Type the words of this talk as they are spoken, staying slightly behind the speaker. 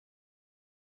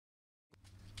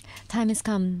Time has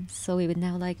come, so we would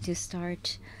now like to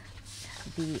start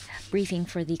the briefing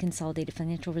for the consolidated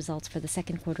financial results for the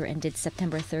second quarter ended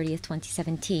September 30th,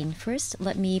 2017. First,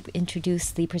 let me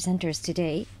introduce the presenters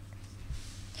today.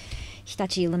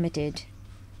 Hitachi Limited,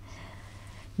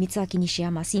 Mitsuaki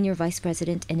Nishiyama, Senior Vice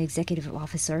President and Executive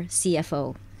Officer,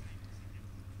 CFO.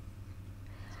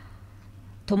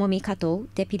 Tomomi Kato,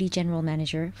 Deputy General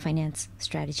Manager, Finance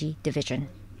Strategy Division.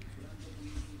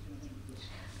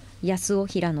 Yasuo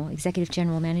Hirano, Executive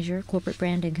General Manager, Corporate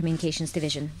Brand and Communications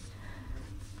Division.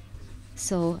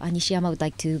 So Nishiyama would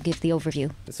like to give the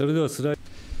overview.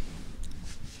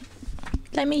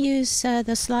 Let me use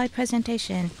the slide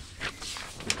presentation.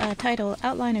 Title,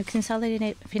 Outline of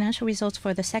Consolidated Financial Results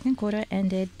for the second quarter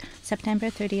ended September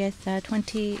 30th,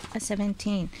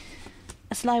 2017.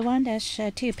 Slide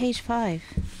 1-2, page 5.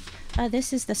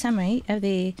 This is the summary of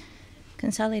the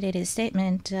consolidated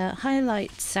statement.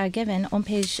 Highlights are given on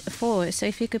page 4, so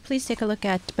if you could please take a look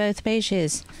at both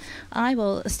pages. I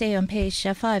will stay on page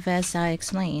 5 as I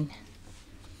explain.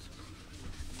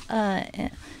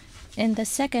 In the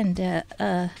second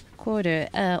quarter,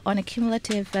 on a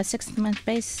cumulative 6-month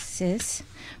basis,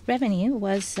 revenue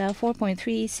was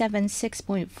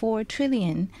 4.376.4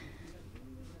 trillion,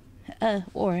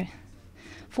 or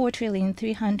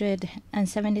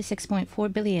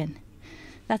 4,376.4 billion.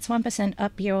 That's 1%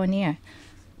 up year-on-year.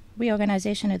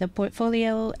 Reorganization of the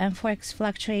portfolio and forex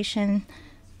fluctuation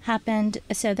happened,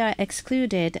 so that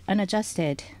excluded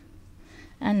unadjusted.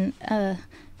 And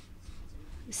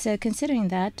so considering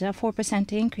that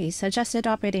 4% increase, adjusted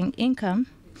operating income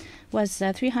was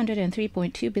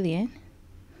 303.2 billion.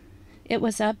 It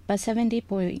was up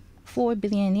 70.4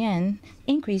 billion yen,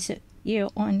 increase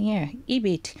year-on-year.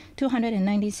 EBIT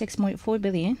 296.4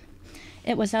 billion.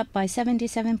 It was up by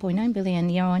 77.9 billion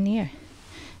year-on-year.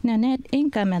 Now, net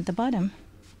income at the bottom.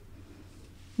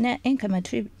 Net income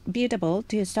attributable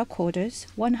to stockholders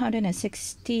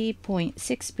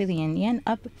 160.6 billion yen,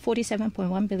 up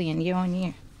 47.1 billion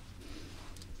year-on-year.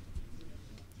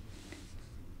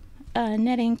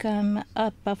 Net income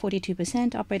up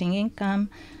 42%, operating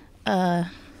income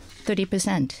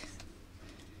 30%.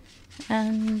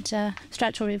 And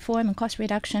structural reform and cost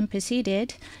reduction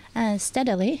proceeded, and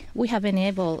steadily we have been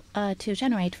able to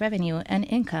generate revenue and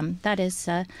income. That is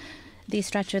the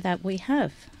structure that we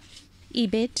have.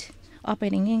 EBIT,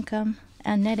 operating income,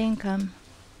 and net income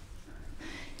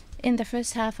in the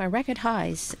first half are record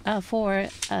highs for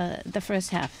the first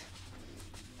half.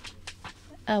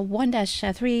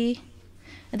 1-3.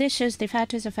 This shows the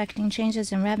factors affecting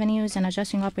changes in revenues and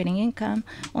adjusting operating income.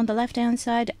 On the left-hand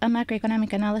side, a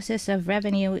macroeconomic analysis of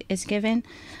revenue is given.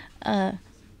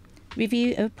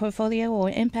 Review of portfolio or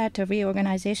impact of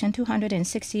reorganization,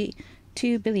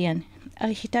 262 billion.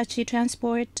 Hitachi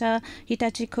Transport,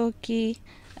 Hitachi Koki,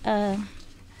 and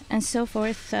so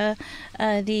forth.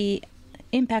 The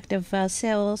impact of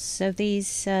sales of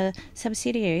these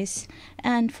subsidiaries.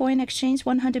 And foreign exchange,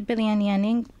 100 billion yen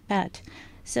impact.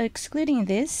 So excluding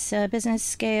this, business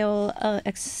scale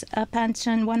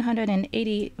expansion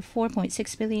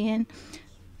 184.6 billion,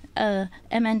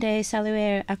 M&A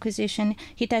Saluaire acquisition,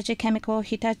 Hitachi Chemical,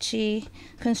 Hitachi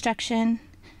Construction,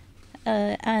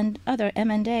 and other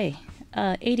M&A,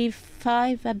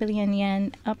 85 billion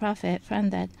yen profit from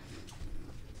that.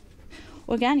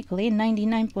 Organically,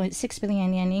 99.6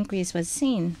 billion yen increase was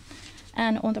seen.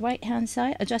 And on the right-hand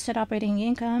side, adjusted operating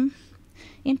income,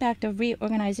 impact of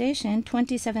reorganization,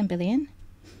 27 billion.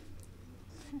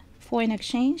 Foreign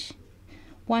exchange,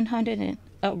 15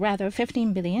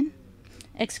 billion.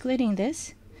 Excluding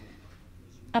this,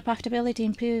 a profitability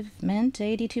improvement,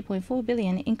 82.4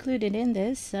 billion. Included in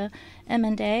this,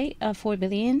 M&A, 4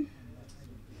 billion.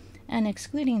 And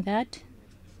excluding that,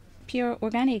 pure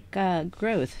organic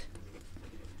growth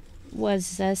was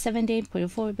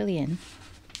 78.4 billion.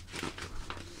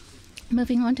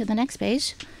 Moving on to the next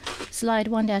page. Slide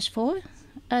 1-4.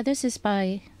 This is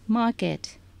by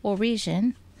market or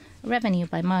region, revenue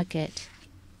by market.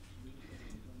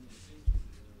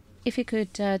 If you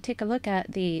could take a look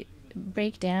at the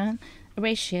breakdown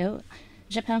ratio,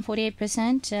 Japan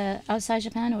 48%, outside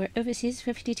Japan or overseas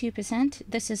 52%.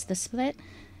 This is the split.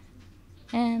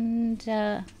 And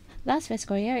last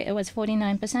fiscal year it was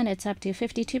 49%. It's up to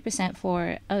 52%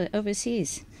 for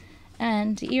overseas.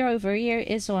 And year-over-year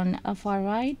is on a far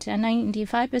right,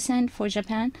 95% for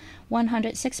Japan,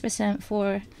 106%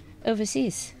 for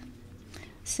overseas.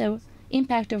 So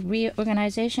impact of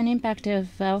reorganization, impact of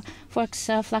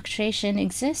forex fluctuation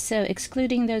exists. So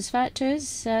excluding those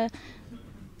factors,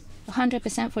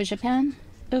 100% for Japan,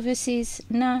 overseas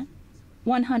not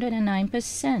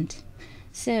 109%.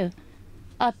 So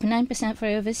up 9% for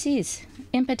overseas.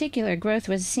 In particular, growth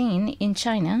was seen in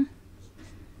China,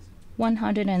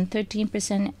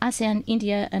 113%, ASEAN,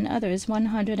 India, and others,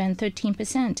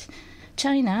 113%.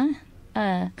 China,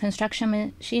 construction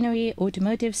machinery,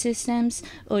 automotive systems,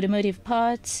 automotive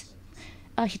parts,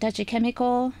 Hitachi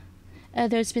Chemical,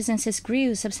 those businesses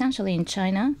grew substantially in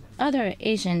China. Other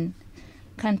Asian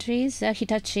countries,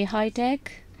 Hitachi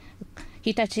High-Tech,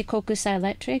 Hitachi Kokusai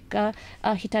Electric,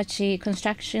 Hitachi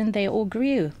Construction, they all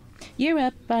grew.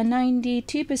 Europe,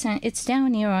 92%, it's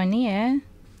down year on year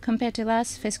compared to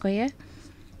last fiscal year.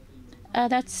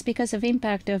 That's because of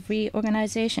impact of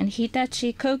reorganization.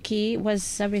 Hitachi Koki was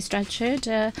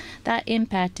restructured. That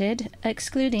impacted,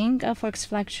 excluding forex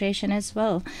fluctuation as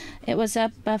well. It was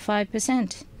up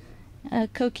 5%.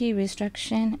 Koki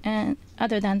restructuring, and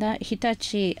other than that,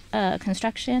 Hitachi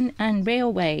Construction and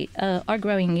Railway are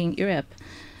growing in Europe.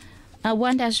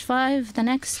 1-5, the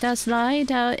next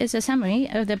slide is a summary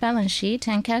of the balance sheet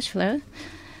and cash flow.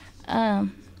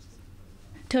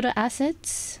 Total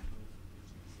assets,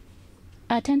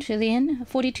 10 trillion,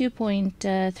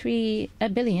 42.3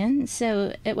 billion,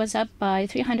 so it was up by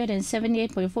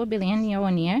 378.4 billion year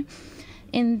on year.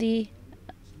 In the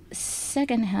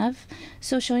second half,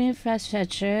 social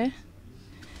infrastructure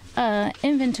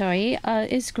inventory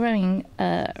is growing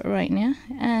right now,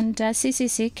 and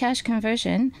CCC cash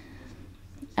conversion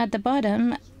at the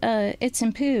bottom, it's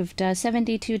improved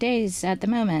 72 days at the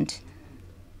moment.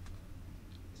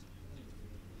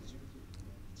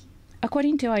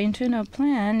 According to our internal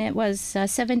plan, it was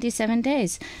 77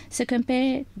 days. So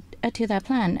compared to that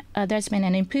plan, there's been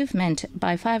an improvement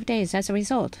by 5 days as a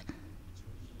result.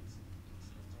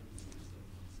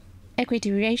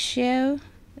 Equity ratio,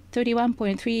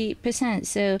 31.3%,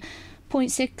 so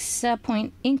 0.6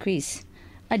 point increase.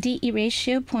 A DE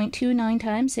ratio, 0.29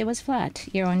 times, it was flat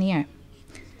year on year.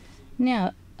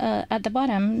 Now, at the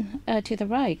bottom to the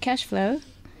right, cash flow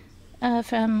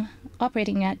from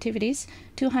operating activities,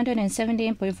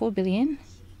 278.4 billion.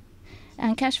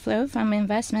 And cash flow from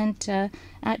investment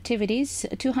activities,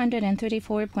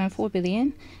 234.4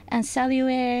 billion. And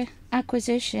Cellular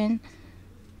acquisition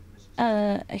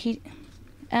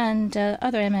and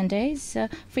other M&As,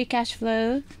 free cash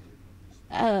flow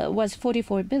was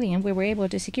 44 billion. We were able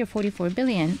to secure 44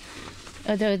 billion,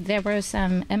 although there were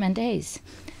some M&As.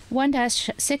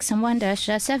 1-6 and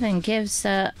 1-7 gives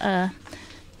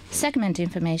segment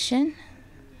information.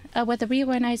 With the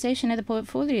reorganization of the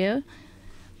portfolio,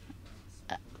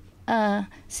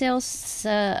 sales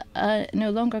no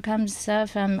longer comes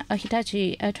from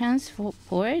Hitachi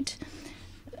Transport,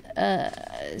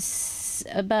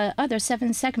 but other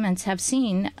 7 segments have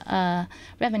seen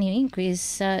revenue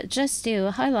increase. Just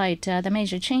to highlight the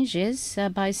major changes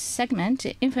by segment,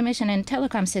 information and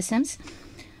telecom systems,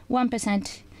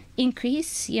 1%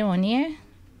 increase year on year.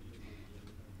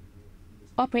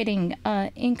 Operating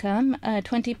income,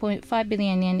 20.5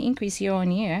 billion yen increase year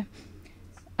on year.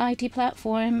 IT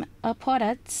platform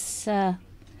products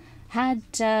had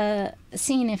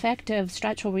seen effect of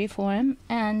structural reform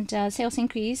and sales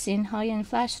increase in high-end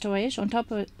flash storage. On top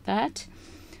of that,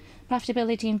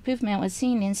 profitability improvement was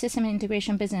seen in system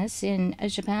integration business in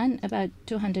Japan, about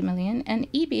 200 million. And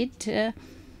EBIT,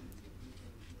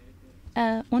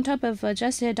 on top of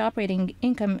adjusted operating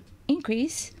income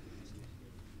increase,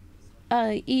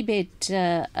 EBIT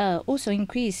also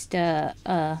increased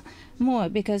more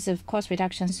because of cost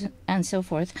reductions and so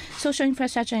forth. Social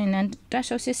infrastructure and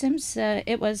industrial systems,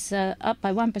 it was up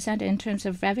by 1% in terms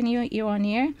of revenue year on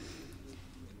year.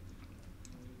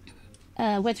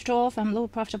 Withdrawal from low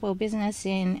profitable business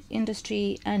in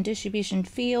industry and distribution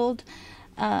field,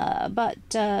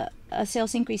 but a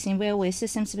sales increase in railway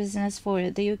systems business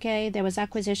for the UK. There was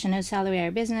acquisition of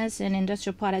Cellular business and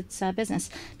industrial products business.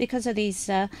 Because of these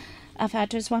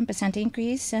factors, 1%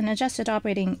 increase, and adjusted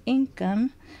operating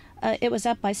income, it was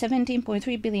up by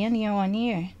 17.3 billion year on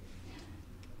year.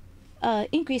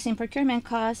 Increase in procurement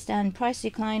cost and price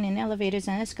decline in elevators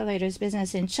and escalators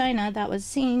business in China, that was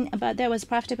seen, but there was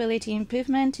profitability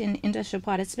improvement in industrial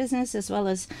products business as well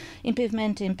as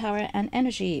improvement in power and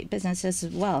energy businesses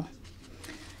as well.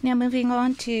 Now moving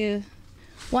on to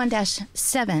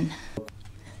 1-7.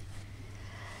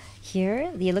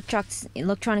 Here, the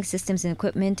electronic systems and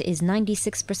equipment is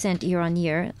 96% year on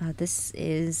year. This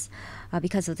is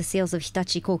because of the sales of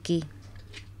Hitachi Koki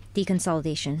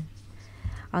deconsolidation.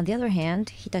 On the other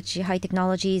hand, Hitachi High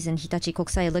Technologies and Hitachi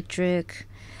Kokusai Electric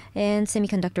and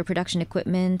semiconductor production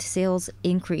equipment sales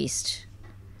increased.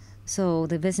 So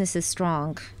the business is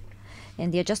strong.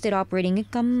 And the adjusted operating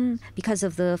income, because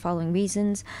of the following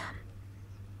reasons,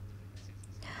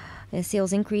 A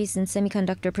sales increase in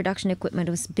semiconductor production equipment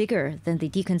was bigger than the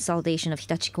deconsolidation of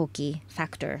Hitachi Koki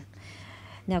factor.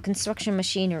 Now, construction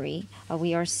machinery,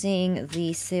 we are seeing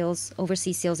the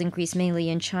overseas sales increase mainly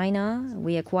in China.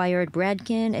 We acquired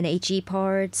Bradkin and HE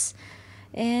Parts,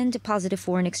 and positive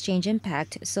foreign exchange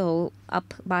impact, so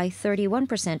up by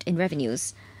 31% in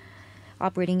revenues.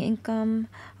 Operating income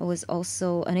was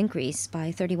also an increase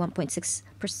by 31.6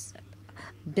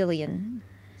 billion.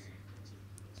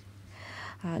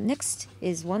 Next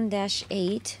is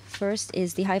 1-8. First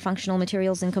is the high functional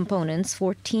materials and components,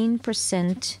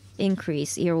 14%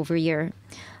 increase year over year.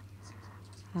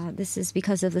 This is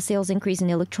because of the sales increase in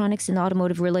electronics and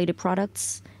automotive related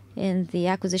products and the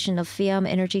acquisition of FIAM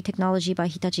Energy Technology by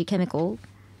Hitachi Chemical.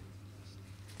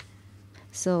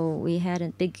 So we had a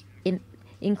big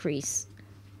increase.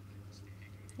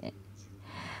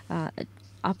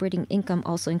 Operating income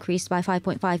also increased by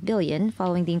 5.5 billion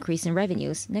following the increase in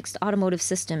revenues. Next, automotive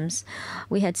systems.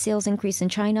 We had sales increase in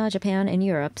China, Japan, and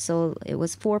Europe, so it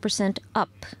was 4%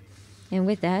 up. And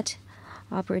with that,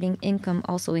 operating income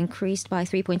also increased by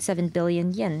 3.7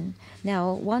 billion yen.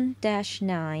 Now,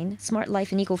 1-9, smart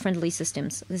life and eco-friendly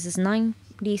systems. This is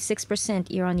 96%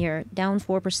 year-on-year, down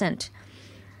 4%.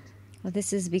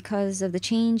 This is because of the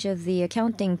change of the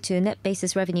accounting to net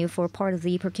basis revenue for part of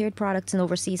the procured products in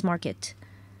overseas market.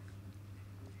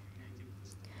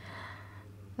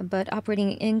 But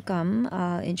operating income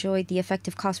enjoyed the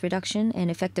effective cost reduction and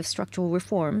effective structural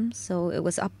reform, so it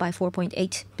was up by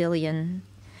 4.8 billion.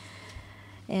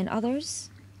 And others,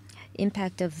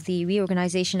 impact of the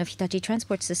reorganization of Hitachi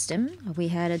Transport System, we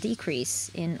had a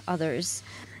decrease in others.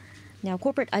 Now,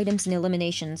 corporate items and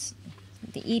eliminations.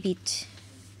 The EBIT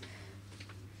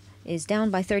is down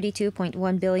by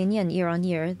 32.1 billion yen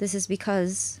year-on-year. This is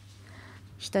because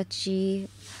Hitachi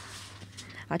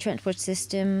Transport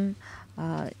System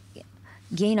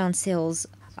gain on sales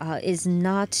is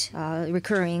not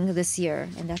recurring this year,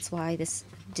 and that's why this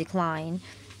decline.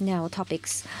 Now,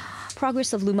 topics.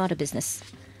 Progress of Lumada business.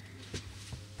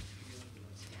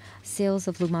 Sales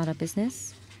of Lumada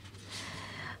business.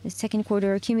 The second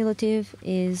quarter cumulative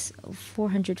is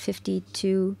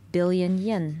 452 billion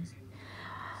yen.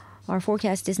 Our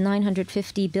forecast is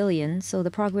 950 billion, so the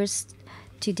progress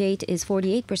to date is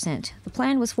 48%. The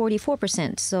plan was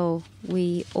 44%, so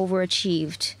we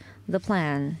overachieved the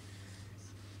plan.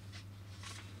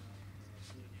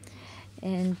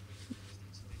 And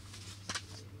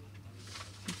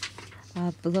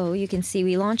below, you can see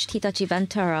we launched Hitachi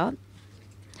Vantara,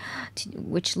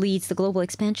 which leads the global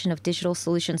expansion of digital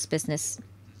solutions business.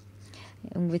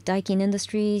 And with Daikin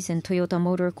Industries and Toyota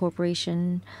Motor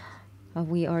Corporation,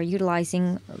 we are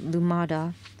utilizing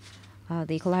Lumada.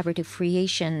 The collaborative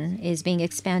creation is being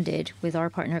expanded with our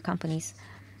partner companies.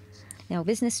 Now,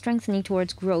 business strengthening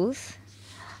towards growth.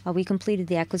 We completed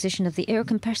the acquisition of the air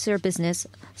compressor business,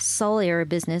 Sol-Air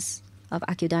business of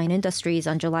Accudyne Industries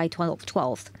on July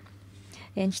 12th.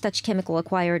 And Hitachi Chemical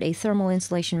acquired a thermal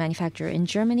insulation manufacturer in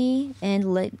Germany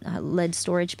and lead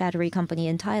storage battery company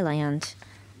in Thailand.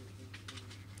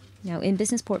 Now, in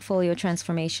business portfolio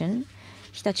transformation,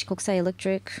 Hitachi Kokusai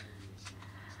Electric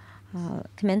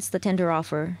commenced the tender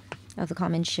offer of the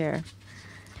common share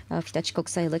of Hitachi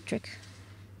Kokusai Electric.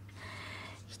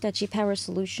 Hitachi Power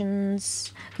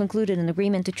Solutions concluded an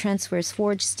agreement to transfer its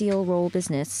forged steel roll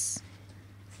business.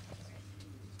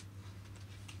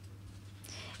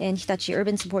 And Hitachi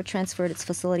Urban Support transferred its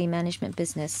facility management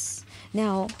business.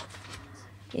 Now,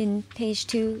 in page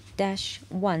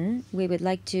 2-1, we would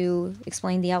like to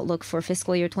explain the outlook for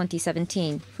fiscal year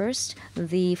 2017. First,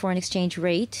 the foreign exchange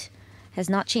rate has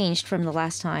not changed from the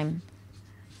last time.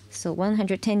 So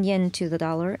 110 yen to the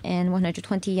dollar and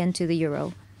 120 yen to the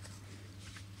euro.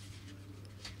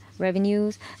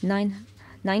 Revenues,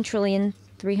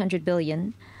 9,300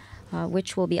 billion,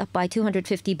 which will be up by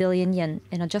 250 billion yen.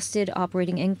 And adjusted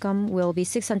operating income will be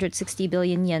 660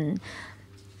 billion yen,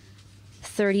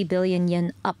 30 billion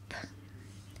yen up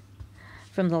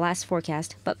from the last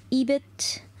forecast. But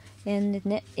EBIT and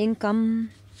net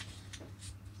income,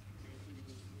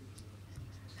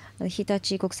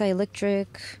 Hitachi Kokusai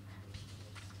Electric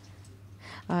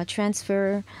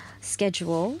transfer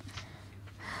schedule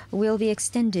will be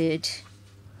extended,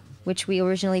 which we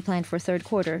originally planned for third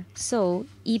quarter. So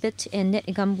EBIT and net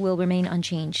income will remain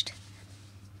unchanged.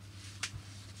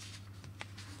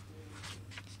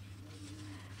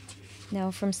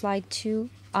 Now from slide 2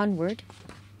 onward,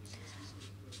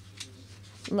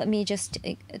 let me just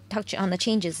touch on the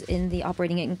changes in the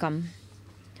operating income.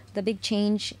 The big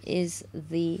change is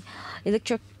the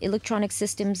electronic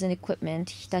systems and equipment,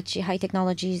 Hitachi High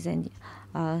Technologies and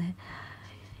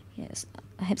Yes,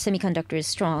 semiconductor is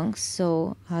strong,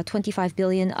 so 25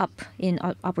 billion up in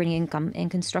operating income,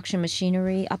 and construction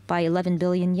machinery up by 11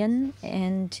 billion yen,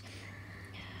 and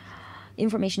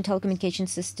information telecommunication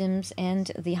systems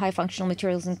and the high functional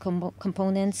materials and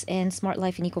components and smart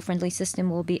life and eco-friendly system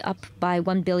will be up by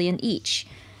 1 billion each.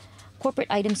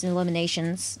 Corporate items and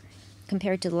eliminations,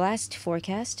 compared to the last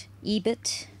forecast,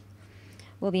 EBIT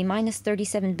will be minus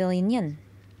 37 billion yen.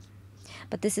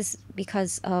 But this is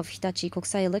because of Hitachi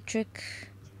Kokusai Electric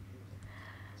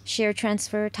share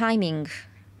transfer timing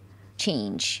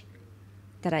change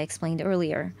that I explained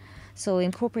earlier. So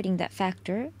incorporating that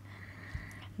factor,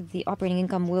 the operating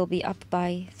income will be up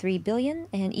by 3 billion,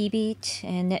 and EBIT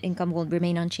and net income will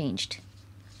remain unchanged.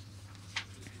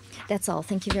 That's all.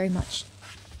 Thank you very much.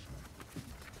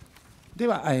 で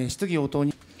は、質疑応答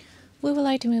に We would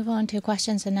like to move on to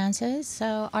questions and answers.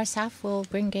 So our staff will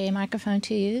bring a microphone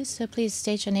to you. So please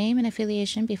state your name and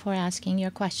affiliation before asking your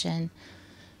question.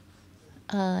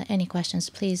 Any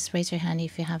questions, please raise your hand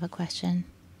if you have a question.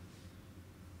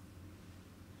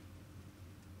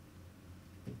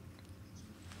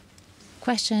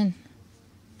 Question.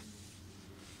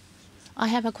 I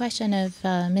have a question of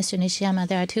Mr. Nishiyama.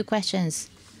 There are two questions.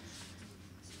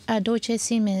 Deutsche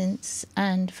Siemens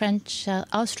and French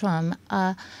Alstom,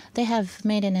 they have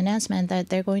made an announcement that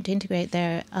they're going to integrate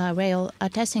their rail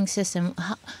testing system.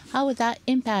 How would that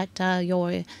impact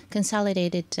your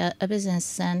consolidated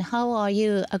business, and how are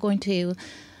you going to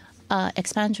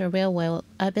expand your railway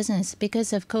business?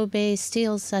 Because of Kobe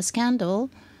Steel's scandal,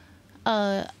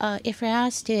 if you're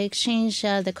asked to exchange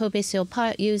the Kobe Steel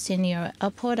part used in your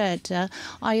product,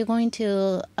 are you going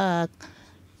to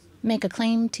make a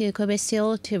claim to Kobe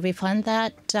Steel to refund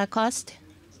that cost?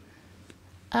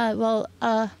 Rail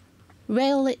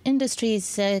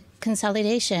industry's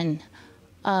consolidation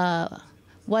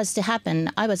was to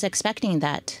happen. I was expecting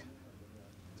that.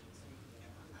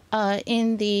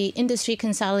 In the industry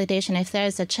consolidation, if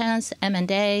there's a chance,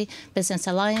 M&A, business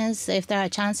alliance, if there are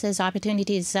chances,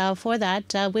 opportunities for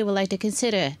that, we would like to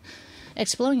consider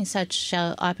exploring such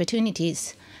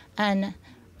opportunities. And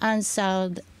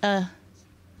so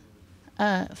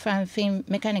from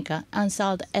Finmechanica,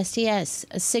 unsold STS,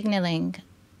 signaling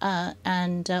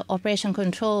and operation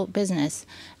control business,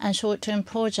 and short-term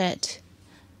project.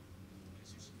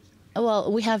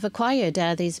 Well, we have acquired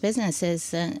these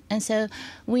businesses, and so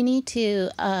we need to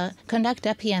conduct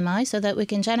a PMI so that we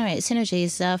can generate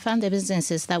synergies from the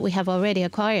businesses that we have already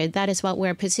acquired. That is what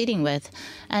we're proceeding with.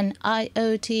 An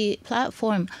IoT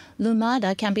platform,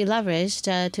 Lumada, can be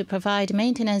leveraged to provide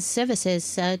maintenance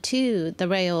services to the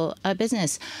rail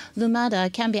business.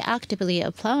 Lumada can be actively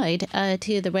applied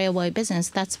to the railway business.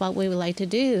 That's what we would like to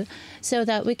do, so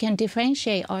that we can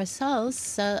differentiate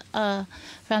ourselves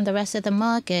from the rest of the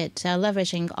market,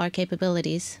 leveraging our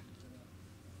capabilities.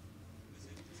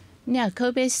 Now,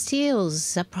 Kobe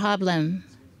Steel's problem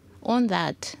on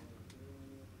that.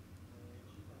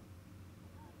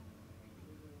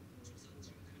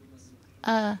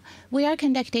 We are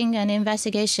conducting an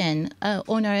investigation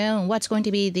on our own. What's going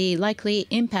to be the likely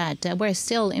impact? We're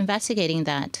still investigating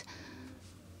that.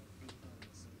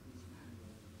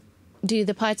 Do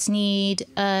the parts need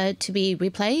to be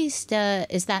replaced?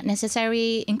 Is that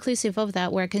necessary? Inclusive of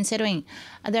that, we're considering.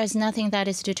 There's nothing that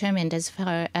is determined as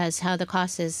far as how the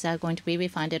cost is going to be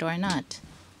refunded or not.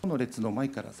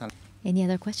 Any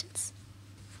other questions?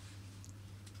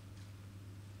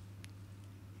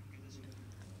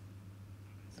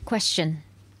 Question.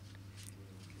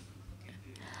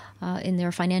 In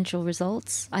their financial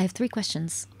results, I have three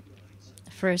questions.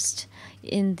 First,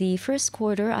 in the first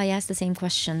quarter, I asked the same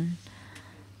question.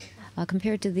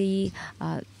 Compared to the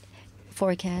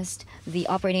forecast, the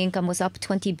operating income was up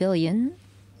 20 billion.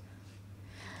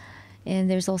 And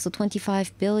there's also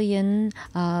 25 billion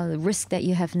risk that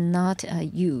you have not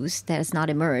used, that has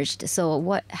not emerged.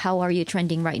 So how are you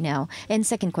trending right now? And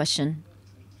second question,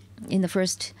 in the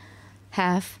first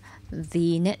half,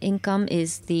 the net income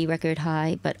is the record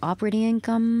high, but operating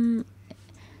income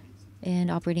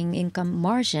and operating income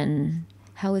margin,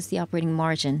 how is the operating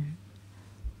margin?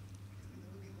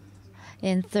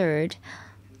 And third,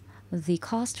 the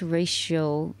cost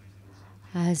ratio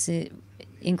has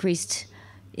improved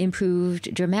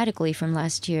dramatically from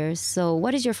last year. So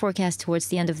what is your forecast towards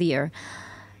the end of the year?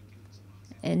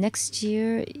 And next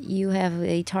year, you have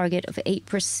a target of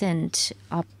 8%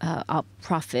 up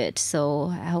profit. So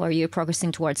how are you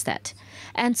progressing towards that?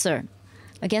 Answer.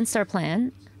 Against our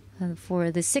plan,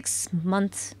 for the 6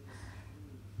 month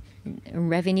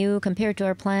revenue compared to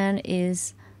our plan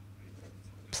is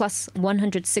plus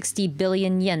 160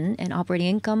 billion yen, and operating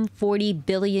income 40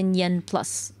 billion yen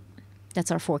plus. That's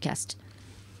our forecast.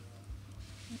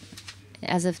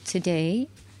 As of today,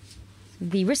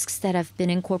 the risks that have been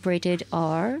incorporated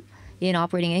are in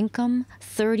operating income,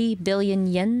 30 billion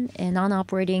yen, and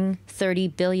non-operating 30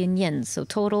 billion yen. So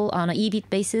total on an EBIT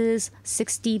basis,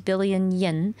 60 billion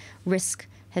yen risk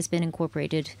has been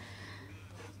incorporated.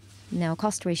 Now,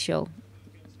 cost ratio.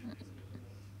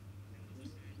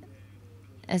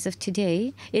 As of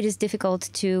today, it is difficult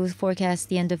to forecast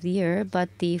the end of the year, but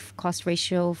the cost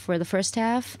ratio for the first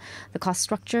half, the cost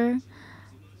structure,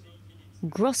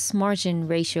 gross margin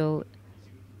ratio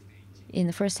in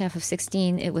the first half of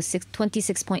 2016, it was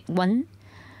 26.1.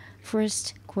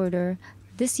 First quarter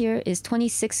this year is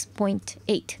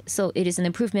 26.8. So it is an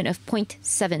improvement of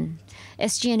 0.7.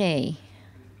 SG&A.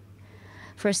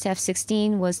 First half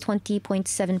 2016 was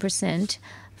 20.7%.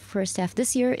 First half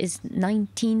this year is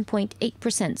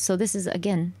 19.8%. So this is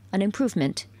again an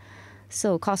improvement.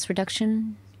 So cost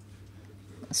reduction,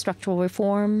 structural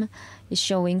reform is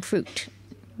showing fruit.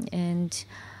 And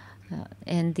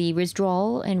the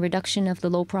withdrawal and reduction of the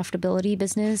low profitability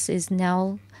business is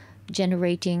now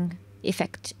generating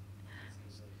effect.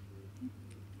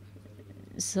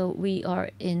 So we are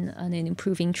in an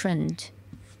improving trend.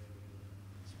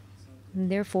 And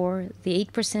therefore, the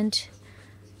 8%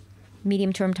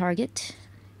 medium-term target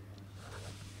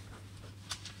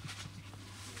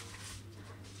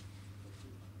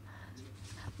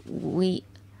we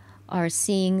are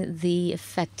seeing the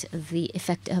effect of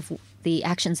the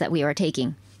actions that we are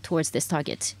taking towards this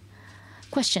target.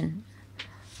 Question.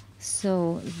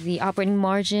 So the operating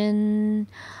margin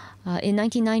in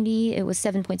 1990 it was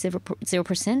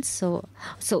 7.0%.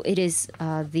 So it is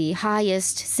the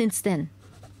highest since then.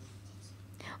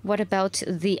 What about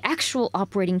the actual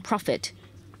operating profit?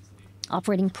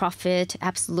 Operating profit,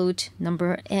 absolute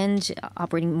number, and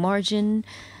operating margin,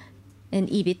 and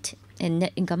EBIT and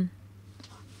net income.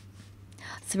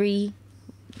 3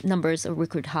 numbers are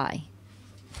record high.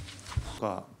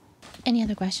 Any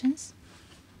other questions?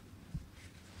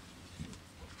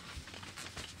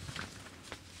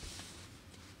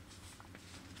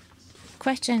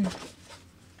 Question.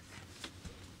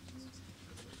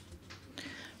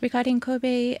 Regarding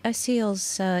Kobe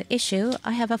Steel's issue,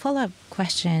 I have a follow-up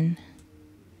question.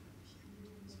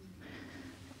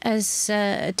 As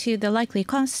to the likely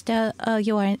cost,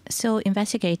 you are still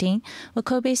investigating. Well,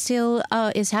 Kobe Steel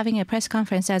is having a press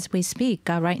conference as we speak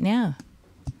right now.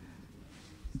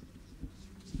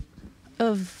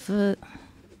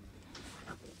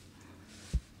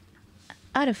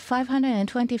 Out of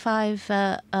 525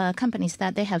 companies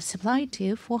that they have supplied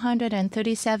to,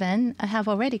 437 have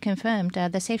already confirmed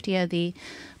the safety of the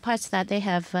parts that they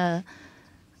have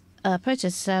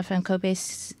purchased from Kobe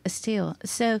Steel.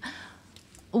 So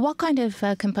what kind of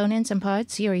components and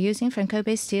parts you are using from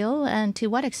Kobe Steel, and to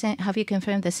what extent have you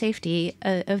confirmed the safety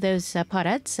of those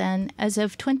products? And as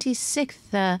of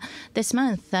 26th this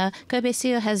month, Kobe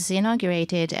Steel has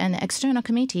inaugurated an external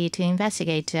committee to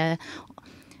investigate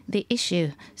the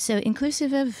issue. So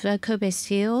inclusive of Kobe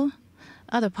Steel,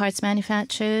 other parts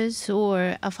manufacturers,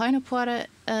 or a final product,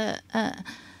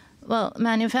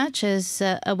 manufacturers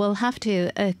will have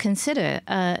to consider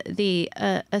the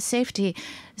safety.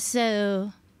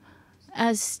 So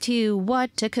as to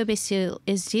what Kobe Steel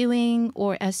is doing,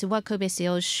 or as to what Kobe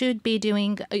Steel should be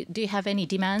doing, do you have any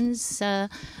demands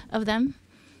of them?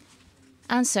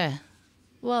 Answer.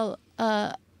 Well,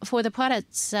 for the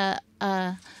products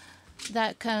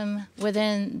that come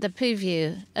within the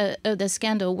purview of the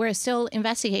scandal, we're still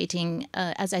investigating,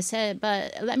 as I said,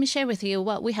 but let me share with you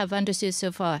what we have understood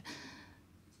so far.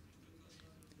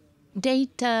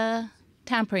 Data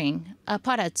tampering,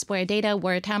 products where data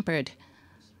were tampered.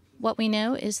 What we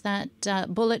know is that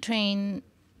bullet train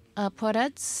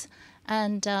products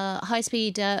and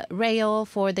high-speed rail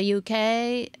for the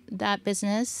UK, that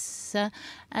business,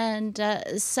 and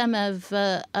some of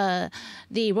the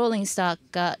rolling stock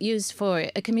used for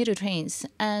commuter trains,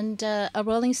 and a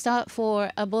rolling stock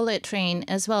for a bullet train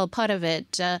as well. Part of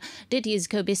it did use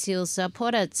Kobe Steel's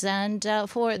products, and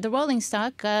for the rolling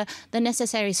stock, the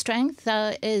necessary strength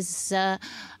is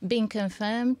being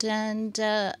confirmed, and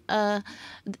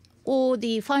all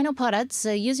the final products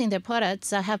using their products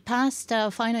have passed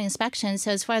final inspection. So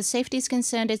as far as safety is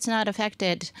concerned, it's not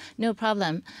affected, no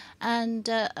problem. And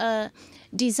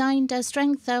designed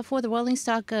strength for the rolling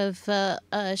stock of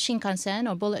Shinkansen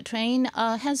or bullet train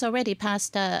has already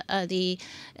passed the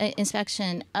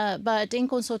inspection. But in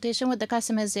consultation with the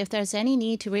customers, if there's any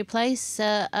need to replace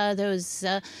those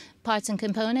parts and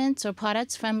components or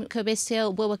products from Kobe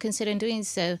Steel, we will consider doing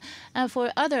so.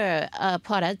 For other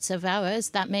products of ours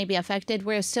that may be affected,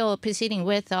 we're still proceeding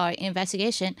with our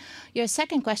investigation. Your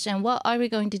second question, what are we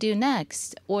going to do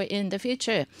next or in the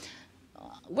future?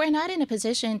 we're not in a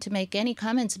position to make any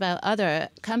comments about other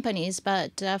companies,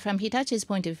 but from Hitachi's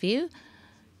point of view,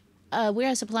 we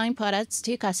are supplying products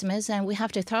to customers, and we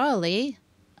have to thoroughly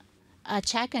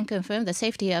check and confirm the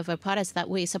safety of our products that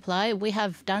we supply. We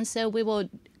have done so. We will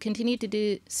continue to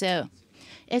do so.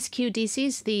 SQDC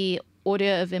is the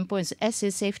order of importance. S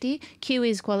is safety, Q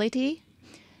is quality,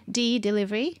 D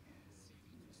delivery,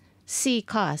 C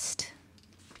cost.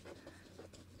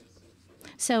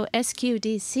 So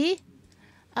SQDC,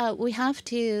 we have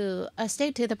to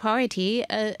stay to the priority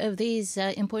of these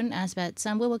important aspects,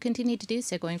 and we will continue to do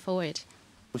so going forward.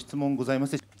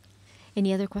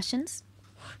 Any other questions?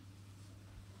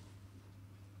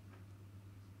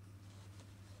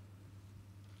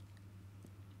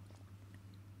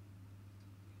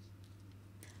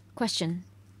 Question.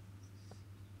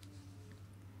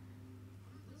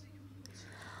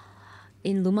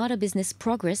 In Lumada Business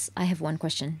Progress, I have one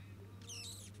question.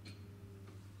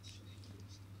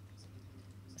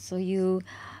 So you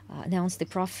announced the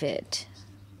profit,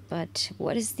 but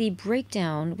what is the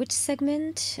breakdown? Which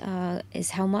segment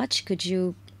is how much? Could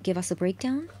you give us a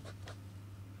breakdown?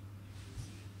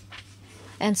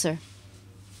 Answer.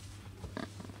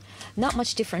 Not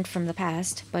much different from the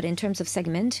past, but in terms of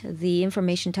segment, the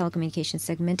information telecommunications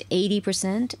segment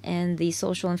 80% and the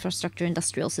social infrastructure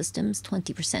industrial systems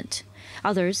 20%.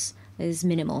 Others is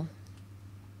minimal.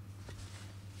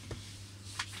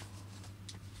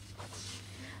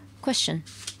 Question.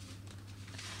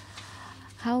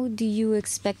 How do you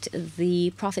expect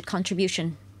the profit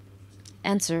contribution?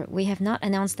 Answer. We have not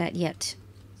announced that yet.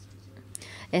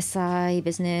 SI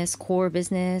business, core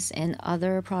business, and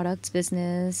other products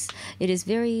business, it is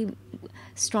very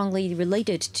strongly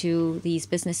related to these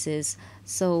businesses,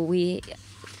 so we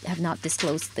have not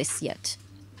disclosed this yet.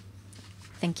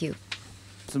 Thank you.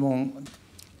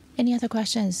 Any other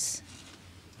questions?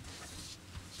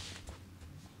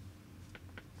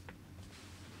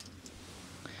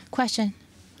 Question.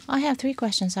 I have 3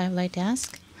 questions I would like to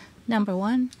ask. Number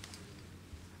 1,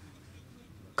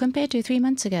 compared to 3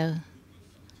 months ago,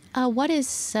 what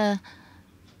is the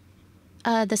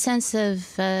sense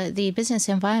of the business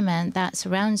environment that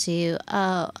surrounds you?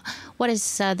 What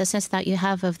is the sense that you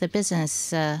have of the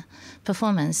business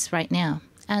performance right now?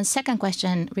 And second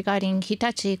question regarding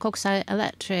Hitachi Kokusai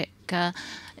Electric.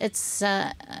 It's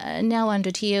now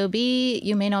under TOB.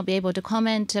 You may not be able to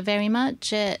comment very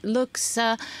much. It looks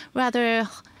rather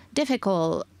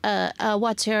difficult.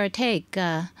 What's your take?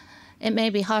 It may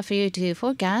be hard for you to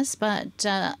forecast, but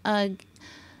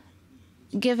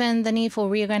given the need for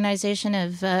reorganization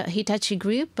of Hitachi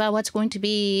Group, what's going to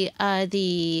be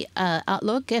the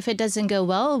outlook? If it doesn't go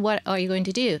well, what are you going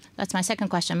to do? That's my second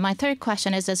question. My third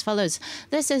question is as follows.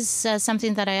 This is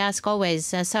something that I ask always,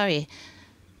 sorry,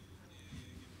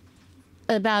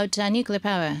 about nuclear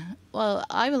power. Well,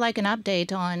 I would like an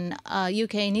update on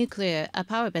UK nuclear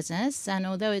power business, and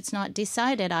although it's not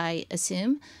decided, I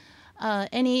assume,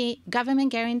 any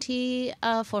government guarantee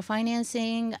for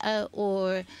financing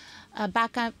or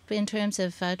backup in terms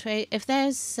of trade. If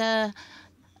there's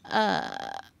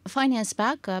finance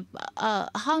backup,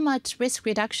 how much risk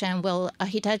reduction will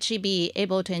Hitachi be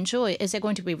able to enjoy? Is it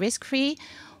going to be risk-free,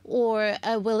 or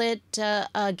will it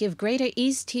give greater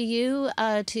ease to you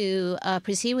to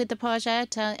proceed with the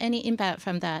project? Any impact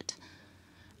from that?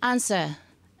 Answer.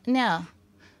 Now,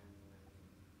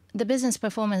 the business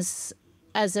performance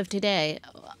as of today,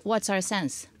 what's our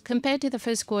sense? Compared to the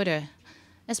first quarter,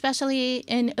 especially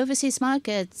in overseas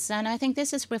markets, and I think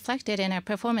this is reflected in our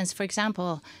performance. For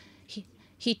example,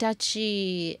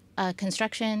 Hitachi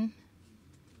construction,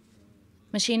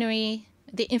 machinery,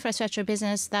 the infrastructure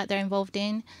business that they're involved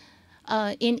in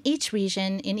each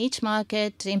region, in each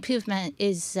market, improvement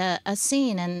is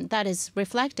seen, and that is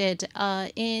reflected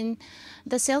in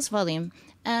the sales volume.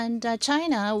 And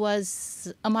China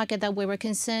was a market that we were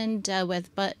concerned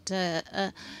with, but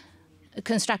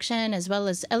construction as well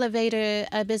as elevator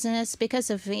business, because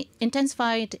of the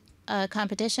intensified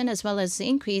competition as well as the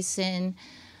increase in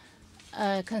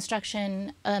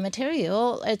construction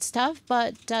material, it's tough,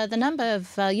 but the number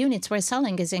of units we're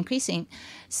selling is increasing.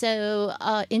 So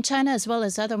in China as well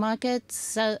as other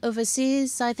markets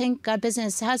overseas, I think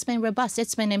business has been robust.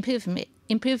 It's been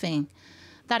improving.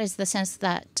 That is the sense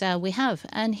that we have.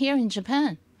 And here in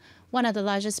Japan, one of the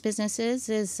largest businesses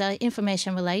is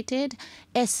information related.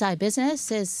 SI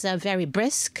business is very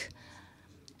brisk.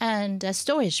 And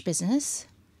storage business,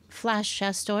 flash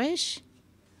storage,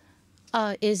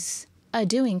 is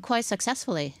doing quite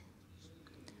successfully.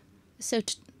 So,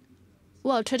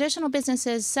 well, traditional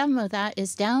businesses, some of that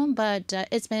is down, but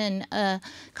it's been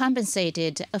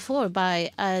compensated for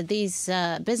by these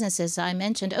businesses I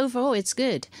mentioned. Overall, it's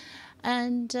good.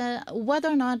 And whether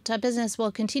or not business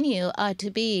will continue to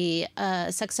be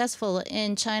successful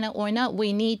in China or not,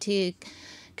 we need to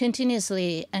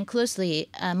continuously and closely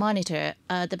monitor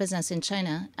the business in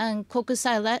China. And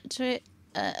Kokusai Electric,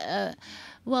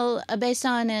 based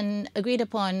on an agreed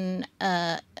upon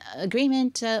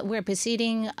agreement, we're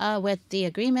proceeding with the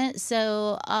agreement.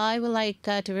 So I would like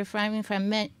to refrain from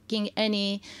making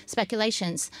any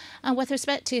speculations. And with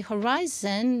respect to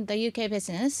Horizon, the UK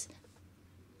business,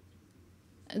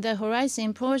 the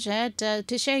Horizon project,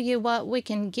 to share you what we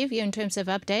can give you in terms of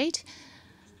update.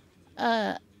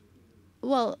 The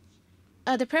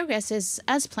progress is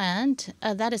as planned.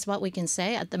 That is what we can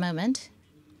say at the moment.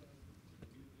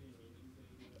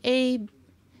 ABWR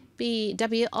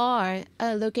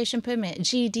location permit,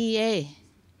 GDA.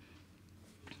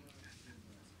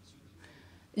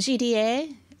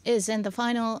 GDA is in the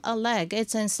final leg.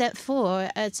 It's in step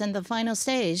 4. It's in the final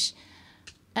stage.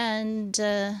 And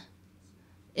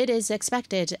it is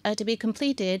expected to be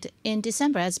completed in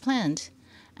December as planned.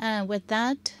 And with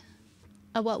that,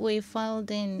 what we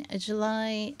filed in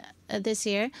July this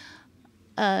year,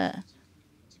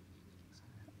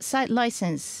 site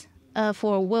license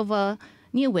for Wilva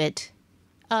Newit.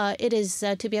 It is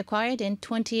to be acquired in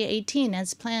 2018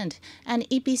 as planned. And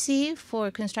EPC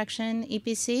for construction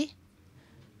EPC,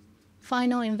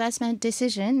 final investment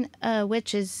decision,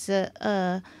 which is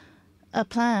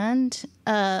planned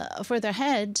further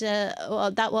ahead,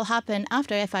 that will happen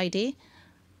after FID.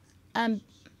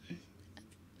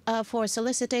 For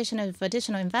solicitation of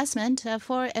additional investment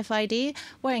for FID,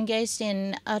 we're engaged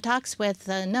in talks with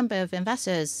a number of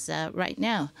investors right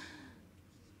now.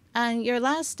 And your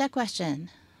last question.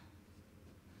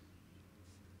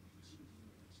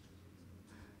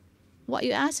 What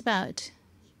you asked about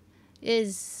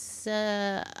is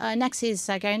Nexus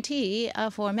guarantee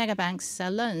for megabanks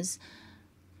loans.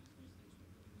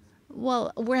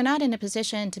 Well, we're not in a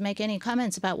position to make any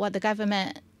comments about what the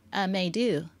government may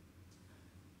do.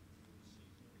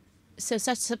 So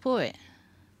such support,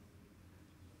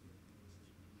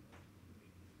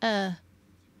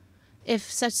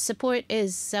 if such support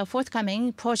is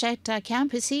forthcoming, project can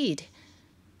proceed.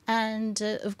 And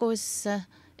of course,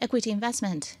 equity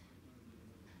investment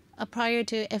prior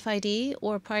to FID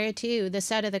or prior to the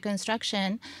start of the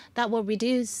construction, that will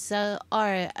reduce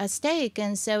our stake.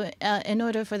 And so in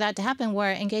order for that to happen,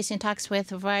 we're engaged in talks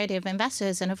with a variety of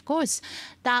investors. And of course,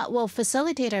 that will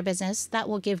facilitate our business. That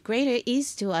will give greater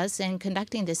ease to us in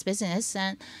conducting this business.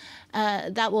 And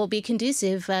that will be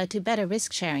conducive to better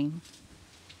risk sharing.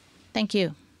 Thank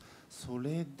you. そ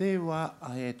れでは、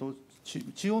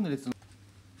中央の列の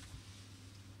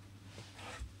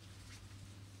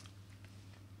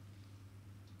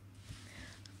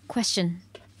Question.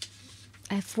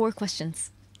 I have 4 questions.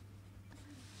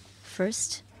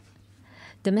 First,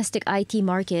 domestic IT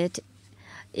market,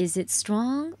 is it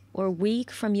strong or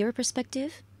weak from your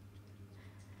perspective?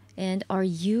 And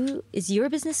is your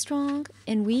business strong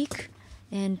and weak?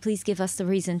 And please give us the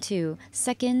reason too.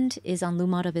 Second is on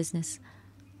Lumada business.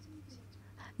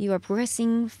 You are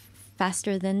progressing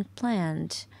faster than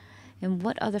planned. And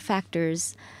what other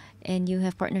factors? And you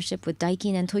have partnership with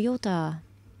Daikin and Toyota.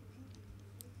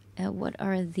 What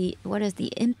is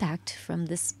the impact from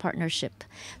this partnership?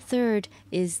 Third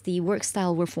is the work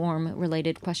style reform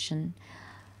related question.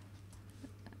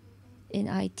 In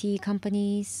IT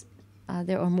companies,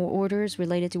 there are more orders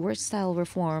related to work style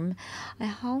reform.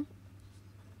 How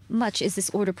much is this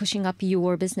order pushing up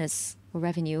your business or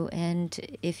revenue? And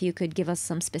if you could give us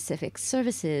some specific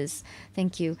services,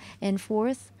 thank you. And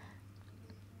fourth,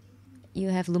 you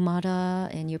have Lumada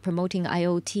and you're promoting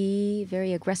IoT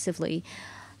very aggressively.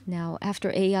 Now,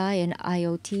 after AI and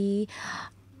IoT,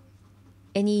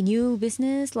 any new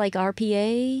business like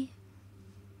RPA?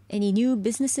 Any new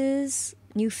businesses,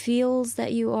 new fields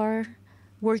that you are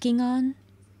working on?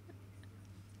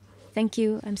 Thank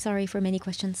you. I'm sorry for many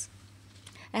questions.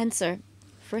 Answer.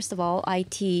 First of all,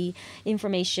 IT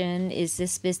information, is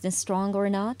this business strong or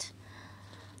not?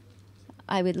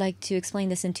 I would like to explain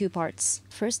this in 2 parts.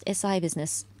 First, SI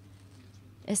business.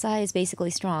 SI is basically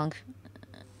strong.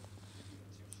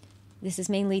 This is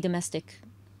mainly domestic.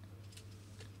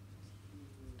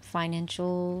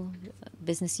 Financial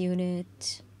business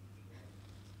unit.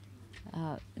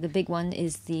 The big one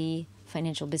is the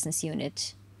financial business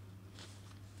unit.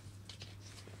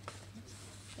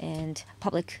 And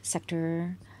public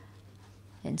sector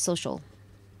and social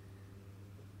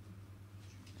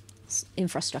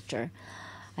infrastructure.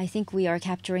 I think we are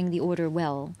capturing the order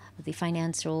well. The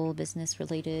financial business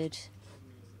related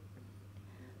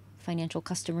financial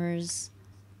customers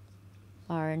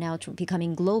are now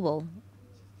becoming global.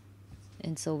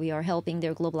 And so we are helping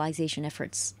their globalization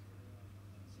efforts.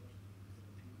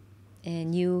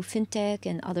 And new fintech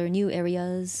and other new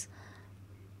areas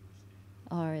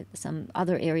are some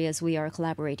other areas we are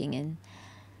collaborating in.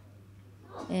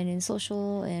 And in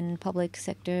social and public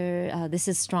sector, this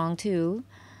is strong too.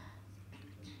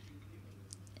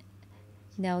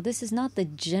 Now, this is not the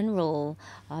general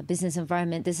business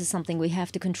environment. This is something we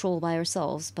have to control by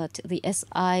ourselves. But the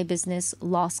SI business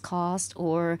loss cost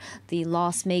or the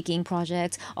loss-making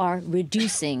projects are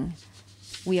reducing.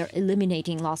 We are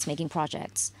eliminating loss-making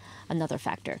projects, another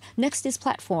factor. Next is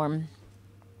platform.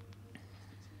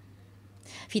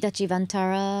 Hitachi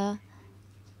Vantara,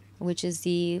 which is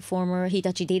the former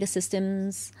Hitachi Data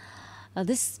Systems.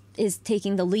 This is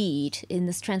taking the lead in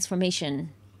this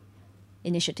transformation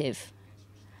initiative.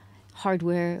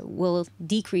 Hardware will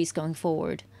decrease going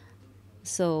forward.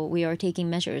 So we are taking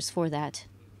measures for that.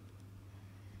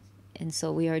 And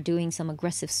so we are doing some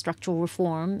aggressive structural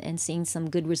reform and seeing some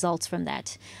good results from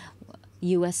that.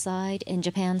 US side and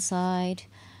Japan side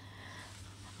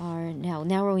are now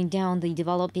narrowing down the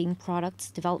development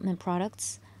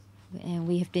products. And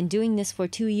we have been doing this for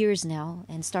 2 years now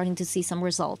and starting to see some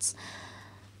results.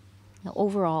 Now,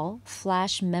 overall,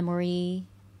 flash memory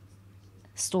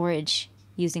storage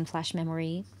using flash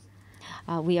memory.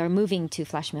 We are moving to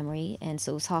flash memory, and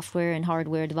so software and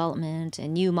hardware development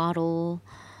and new model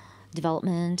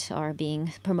development are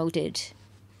being promoted.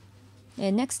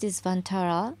 And next is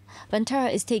Vantara.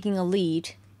 Vantara is taking a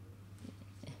lead.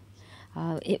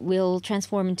 It will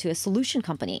transform into a solution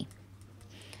company.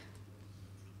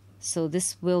 So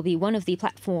this will be one of the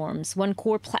platforms, one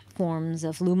core platforms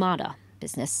of Lumada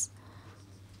business.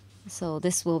 So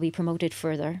this will be promoted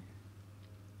further.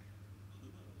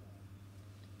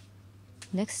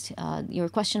 Next, your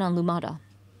question on Lumada.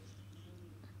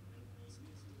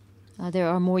 There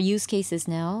are more use cases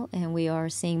now, and we are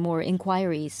seeing more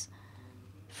inquiries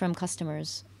from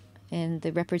customers. And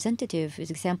the representative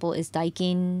example is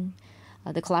Daikin,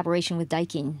 the collaboration with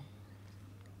Daikin.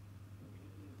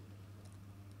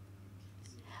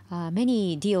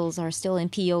 Many deals are still in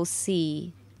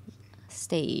POC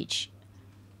stage.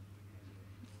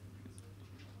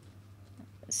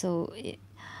 So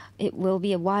it will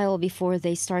be a while before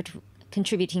they start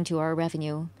contributing to our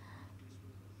revenue.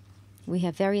 We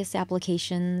have various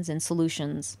applications and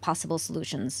solutions, possible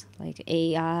solutions, like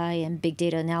AI and big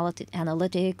data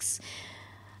analytics,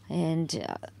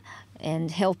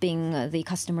 and helping the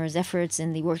customers' efforts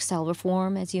in the work style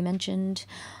reform, as you mentioned.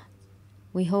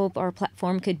 We hope our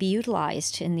platform could be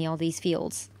utilized in all these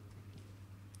fields.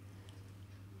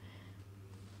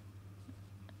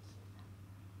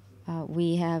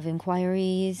 We have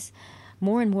inquiries,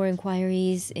 more and more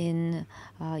inquiries in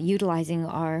utilizing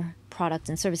our products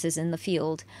and services in the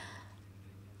field.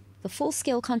 The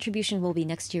full-scale contribution will be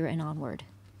next year and onward.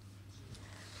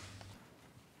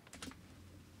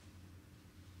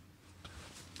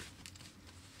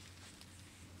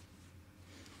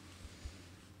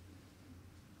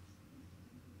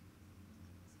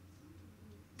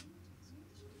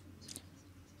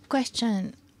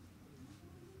 Question.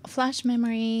 Flash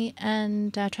memory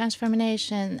and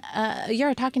transformation.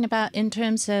 You're talking about in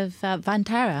terms of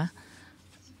Vantara.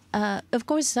 Of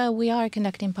course, we are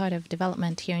conducting part of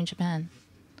development here in Japan.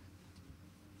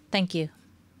 Thank you.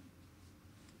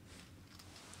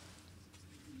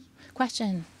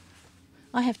 Question.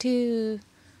 I have 2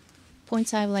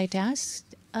 points I would like to ask.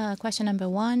 Question number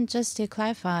 1, just to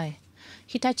clarify,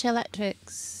 Hitachi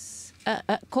Electric's,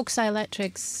 Kokusai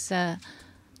Electric's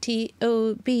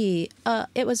TOB,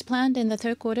 it was planned in the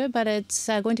 3rd quarter, but it's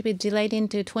going to be delayed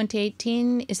into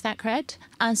 2018. Is that correct?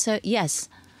 Answer, yes.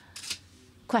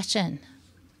 Question.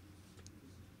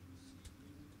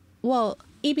 Well,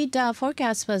 EBITDA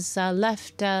forecast was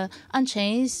left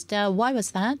unchanged. Why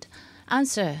was that?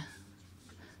 Answer.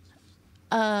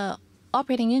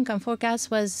 Operating income forecast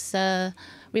was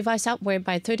revised upward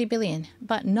by 30 billion,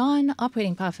 but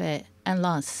non-operating profit and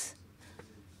loss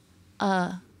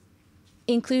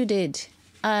included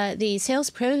the sales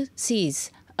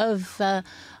proceeds of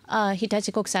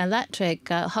Hitachi Kokusai Electric.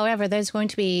 However, there's going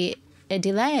to be a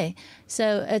delay,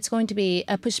 so it's going to be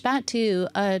pushed back to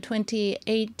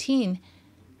 2018.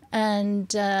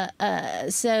 And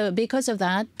so because of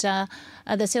that,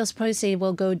 the sales proceeds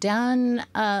will go down.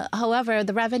 However,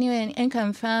 the revenue and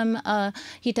income from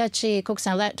Hitachi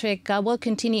Kokusai Electric will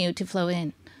continue to flow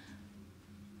in.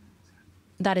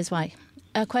 That is why.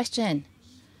 A question.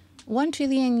 1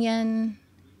 trillion yen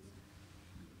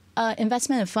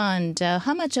investment fund,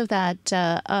 how much of that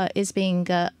is being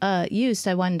used,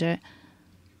 I wonder?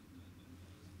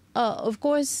 of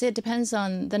course, it depends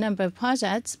on the number of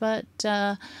projects, but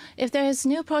if there is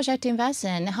new project to invest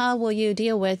in, how will you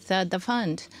deal with the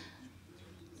fund?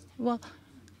 Well,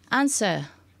 answer.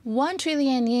 1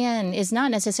 trillion yen is not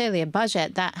necessarily a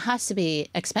budget that has to be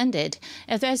expended.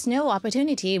 If there's no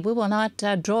opportunity, we will not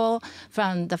draw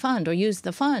from the fund or use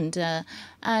the fund.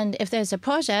 And if there's a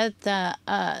project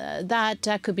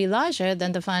that could be larger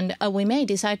than the fund, we may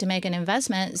decide to make an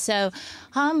investment. So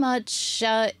how much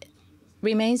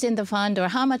remains in the fund or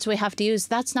how much we have to use,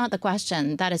 that's not the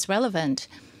question that is relevant.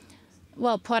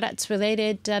 Well,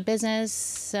 products-related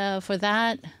business, for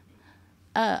that,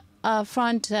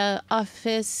 front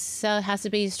office has to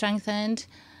be strengthened.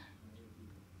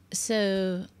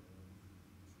 So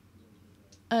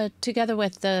together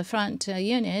with the front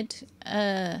unit,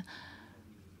 how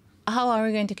are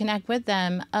we going to connect with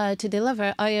them to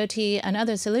deliver IoT and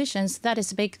other solutions? That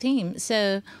is a big theme.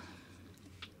 So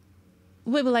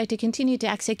we would like to continue to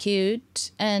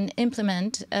execute and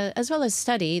implement as well as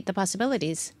study the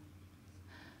possibilities.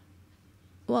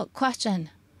 Well, question.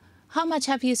 How much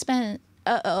have you spent?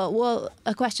 Well,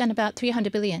 a question about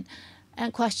 300 billion.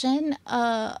 And question,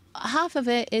 half of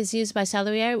it is used by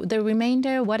salary. The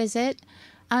remainder, what is it?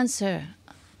 Answer.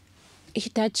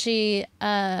 Hitachi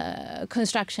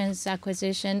Construction's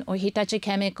acquisition or Hitachi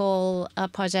Chemical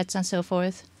projects and so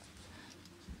forth.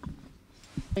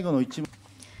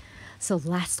 So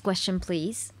last question,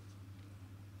 please.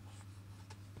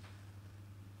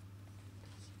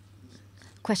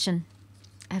 Question.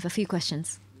 I have a few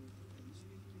questions.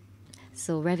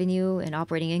 So revenue and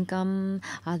operating income,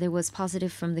 there was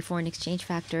positive from the foreign exchange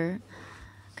factor.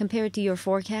 Compared to your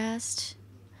forecast,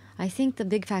 I think the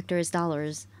big factor is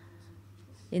dollars.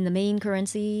 In the main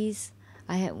currencies,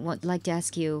 I would like to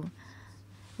ask you,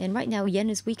 and right now yen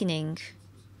is weakening.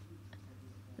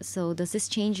 So does this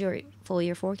change your full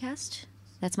year forecast?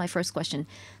 That's my first question.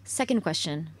 Second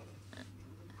question.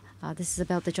 This is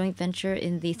about the joint venture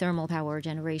in the thermal power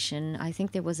generation. I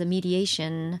think there was a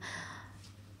mediation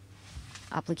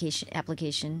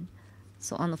application.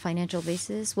 So on the financial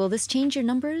basis, will this change your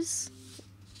numbers?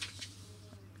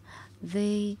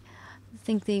 They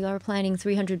think they are planning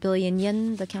 300 billion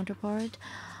yen, the counterpart.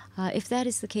 If that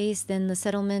is the case, then the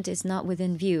settlement is not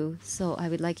within view. So I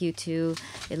would like you to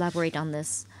elaborate on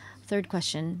this. Third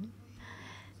question.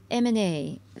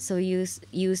 M&A. So you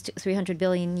used 300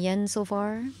 billion yen so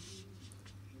far.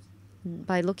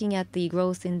 By looking at the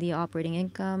growth in the operating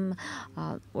income,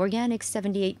 organic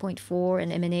 78.4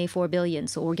 and M&A 4 billion.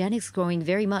 So organic's growing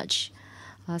very much.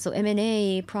 So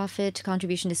M&A profit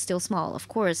contribution is still small, of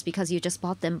course, because you just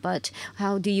bought them. But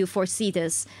how do you foresee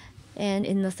this? And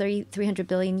in the 300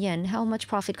 billion yen, how much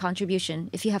profit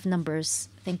contribution, if you have numbers?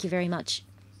 Thank you very much.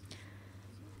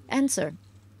 Answer.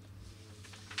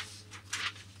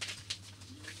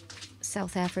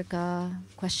 South Africa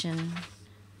question.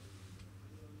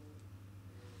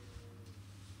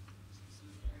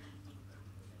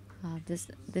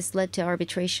 This led to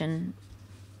arbitration,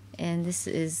 and this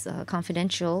is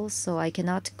confidential, so I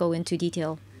cannot go into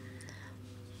detail.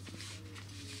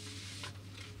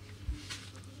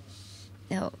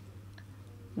 Now,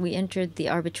 we entered the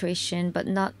arbitration, but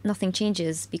nothing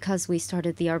changes because we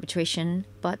started the arbitration.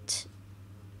 But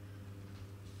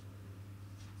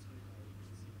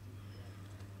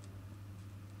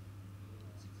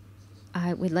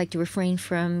I would like to refrain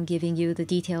from giving you the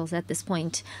details at this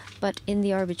point. But in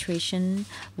the arbitration,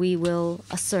 we will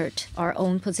assert our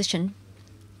own position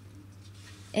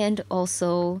and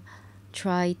also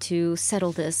try to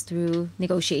settle this through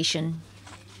negotiation.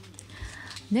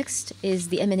 Next is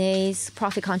the M&A's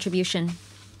profit contribution.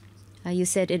 You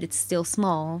said it's still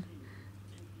small.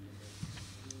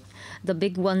 The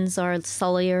big ones are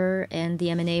Solier and the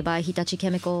M&A by Hitachi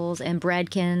Chemicals and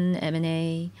Bradken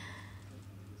M&A.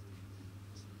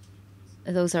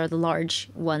 Those are the large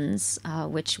ones,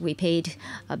 which we paid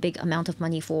a big amount of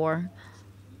money for.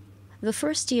 The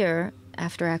first year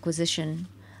after acquisition,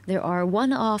 there are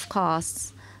one-off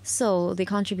costs, so the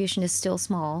contribution is still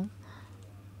small.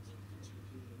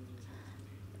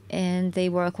 And they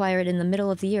were acquired in the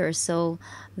middle of the year, so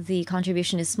the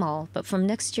contribution is small. But from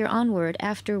next year onward,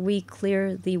 after we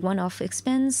clear the one-off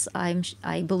expense,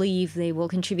 I believe they will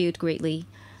contribute greatly.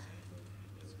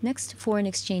 Next, foreign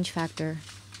exchange factor.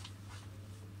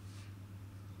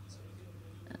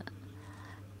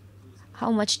 How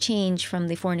much change from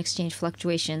the foreign exchange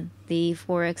fluctuation, the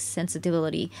forex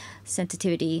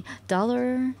sensitivity?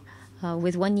 Dollar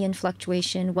with 1 yen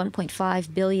fluctuation,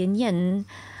 1.5 billion yen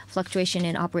fluctuation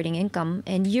in operating income,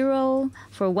 and euro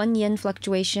for 1 yen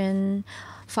fluctuation,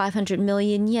 500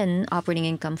 million yen operating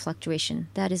income fluctuation.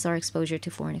 That is our exposure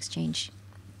to foreign exchange.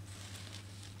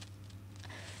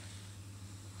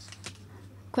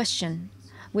 Question.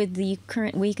 With the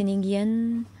current weakening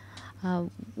yen,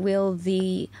 will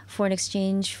the foreign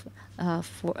exchange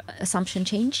assumption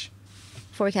change?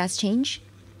 Forecast change?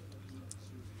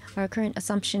 Our current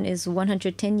assumption is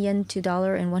 110 yen to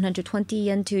dollar and 120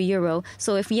 yen to euro.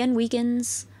 So if yen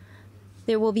weakens,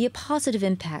 there will be a positive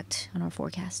impact on our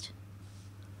forecast.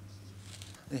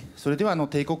 それでは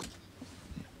定刻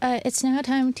It's now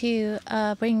time to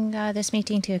bring this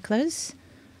meeting to a close.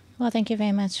 Well, thank you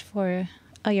very much for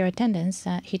your attendance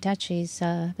at Hitachi's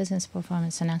business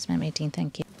performance announcement meeting.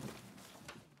 Thank you.